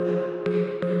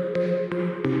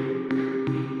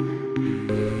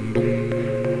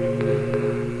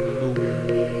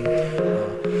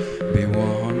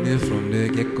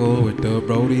get-go with the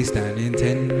Brody standing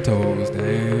 10 toes down.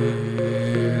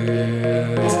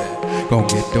 Gon'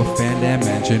 get the fan that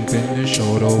mansion finish,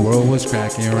 show the world was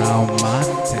cracking around my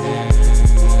town.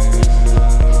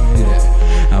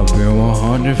 Yeah, I've been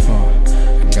 100 fun,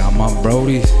 got my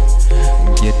Brodies,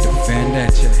 get the fan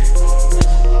that check.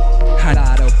 I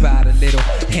lied about a little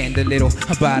and a little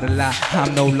about a lot.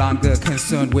 I'm no longer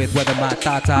concerned with whether my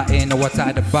thoughts are in or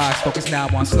outside the box. Focus now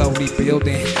on slowly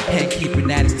building and keeping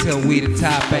at it till we the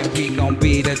top. And we gon'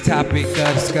 be the topic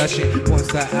of discussion once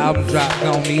the album drop.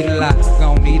 Gon' need a lot,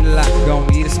 gon' need a lot, gon'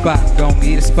 need a spot, gon'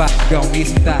 need a spot, gon' need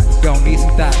some thoughts, gon' need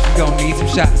some thoughts, gon' need some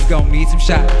shots, gon' need some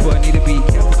shots. But need to be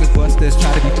careful cause busters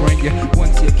try to befriend you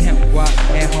once you can't walk.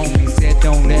 And homie said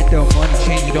don't let the money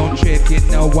change you, don't trip, you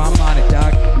know I'm on it,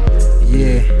 dog.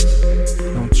 Yeah,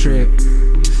 don't trip,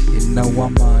 you know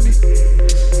I'm on it,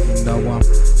 you know I'm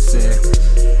set.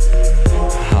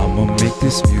 I'ma make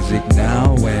this music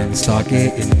now and start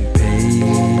getting paid.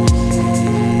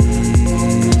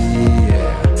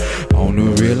 Yeah. On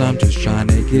the real, I'm just trying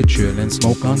to get chill and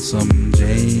smoke on some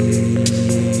J.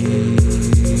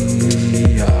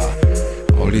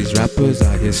 Yeah. All these rappers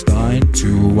out here starting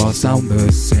to all sound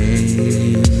the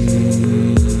same.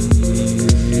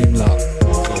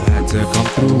 To come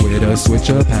through with a switch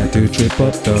up, had to trip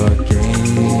up the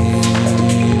game.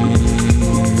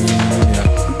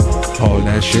 Yeah. All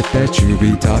that shit that you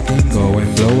be talking, go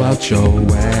and blow out your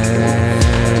ass.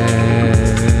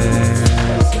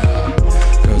 Yeah.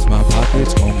 Cause my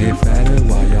pockets gon' get fatter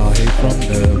while y'all hate from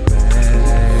the back.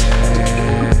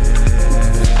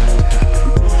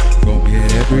 Gon'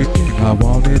 get everything I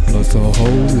wanted plus a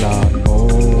whole lot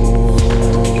more.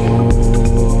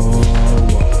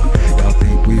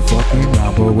 Fucking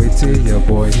round, but wait till your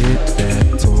boy hit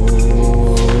that tour.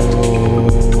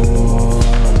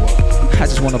 I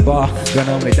just want a bar, gun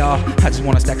on the door. I just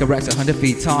want a stack of racks 100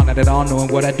 feet tall. Not at all knowing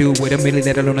what I do with a million,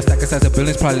 let alone a stack of size of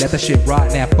billions. Probably let that shit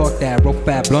rot. Now fuck that, roll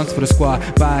fat blunts for the squad.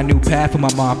 Buy a new pad for my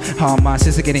mom. All my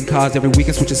sister getting cars every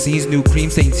weekend, switching scenes. New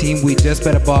cream, same team, we just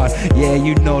better bar. Yeah,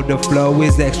 you know the flow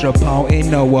is extra potent.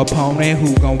 No opponent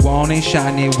who gon' want it.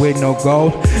 Shining with no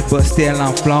gold, but still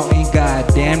I'm floating.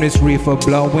 Goddamn, this reefer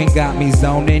blowing got me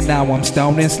zoning. Now I'm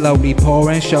stoning, slowly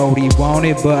pouring. Shorty want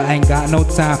it, but I ain't got no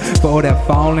time for that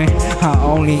falling. I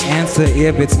only answer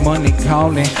if it's money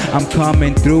calling. I'm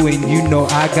coming through and you know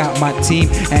I got my team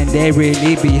and they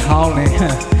really be hauling.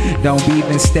 Don't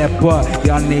even step up,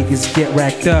 y'all niggas get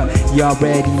racked up. Y'all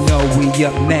already know we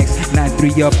up next,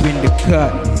 9-3 up in the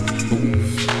cut.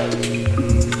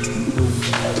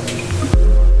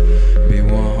 Been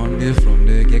 100 from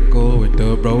the get-go with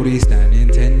the Brody standing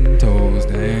 10 toes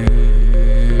down.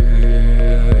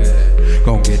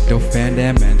 Gon' get the fan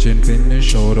that mansion finish,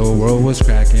 show the world was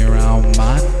cracking around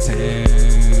my town.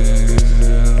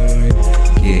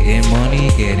 Getting money,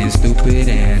 getting stupid,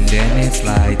 and then it's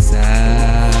lights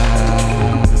out.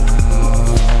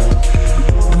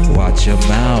 Watch your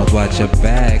mouth, watch your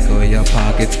back, or your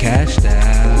pockets cashed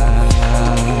out.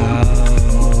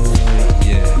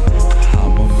 Yeah,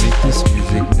 I'ma make this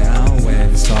music now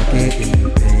and start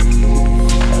getting paid.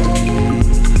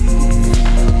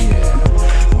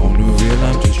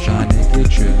 I'm just trying to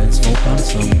get chill and smoke on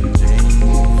some J.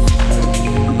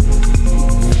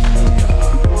 Yeah.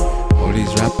 All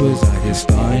these rappers out here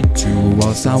starting to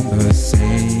all sound the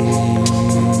same.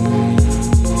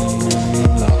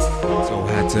 So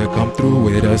had to come through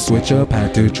with a switch up,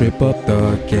 had to trip up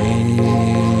the game.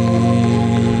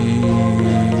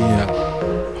 Yeah.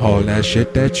 All that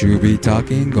shit that you be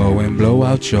talking, go and blow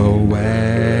out your ass.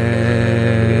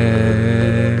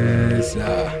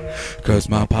 Yeah. Cause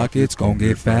my pockets gon'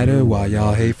 get fatter while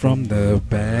y'all hate from the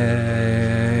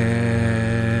back.